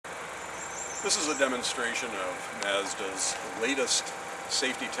This is a demonstration of Mazda's latest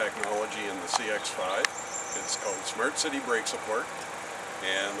safety technology in the CX5. It's called Smart City Brake Support,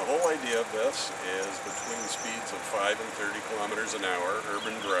 and the whole idea of this is between speeds of 5 and 30 kilometers an hour,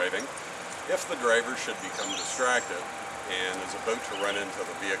 urban driving. If the driver should become distracted and is about to run into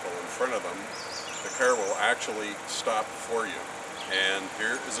the vehicle in front of them, the car will actually stop for you. And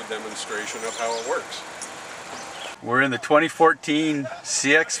here is a demonstration of how it works. We're in the 2014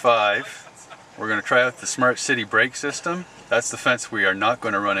 CX5. We're going to try out the Smart City brake system. That's the fence we are not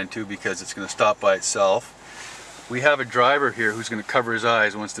going to run into because it's going to stop by itself. We have a driver here who's going to cover his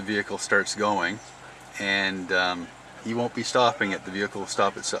eyes once the vehicle starts going, and he won't be stopping it. The vehicle will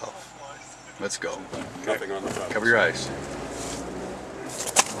stop itself. Let's go. Nothing on the front. Cover your eyes.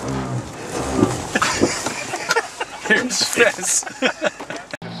 Here's the fence.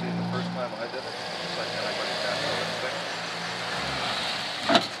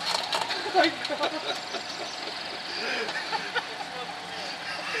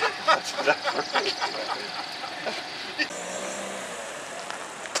 That's